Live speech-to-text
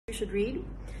should read.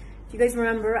 If you guys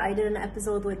remember, I did an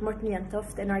episode with Morten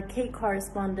Jentoft, an RK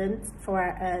correspondent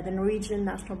for the Norwegian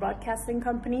National Broadcasting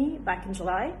Company back in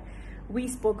July. We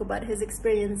spoke about his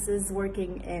experiences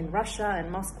working in Russia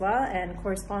and Moscow and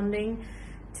corresponding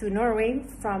to Norway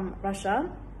from Russia.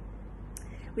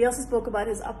 We also spoke about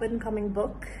his up-and-coming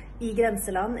book, I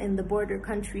Grenseland, in the border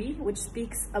country, which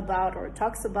speaks about or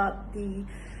talks about the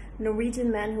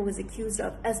Norwegian man who was accused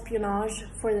of espionage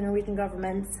for the Norwegian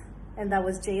government and that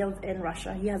was jailed in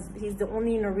Russia. He's the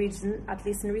only Norwegian, at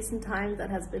least in recent times, that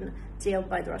has been jailed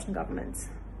by the Russian government.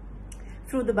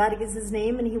 Frode Berg is his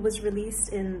name, and he was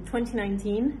released in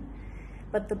 2019,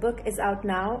 but the book is out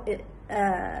now. It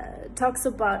talks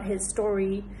about his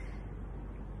story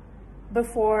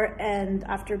before and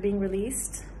after being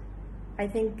released. I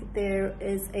think there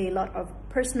is a lot of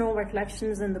personal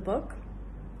recollections in the book.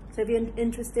 So if you're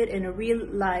interested in a real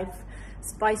life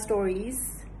spy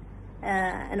stories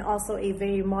and also a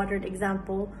very modern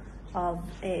example of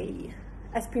a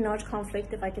espionage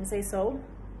conflict, if I can say so,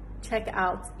 check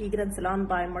out I Grenseland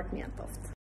by Morten Jentoft.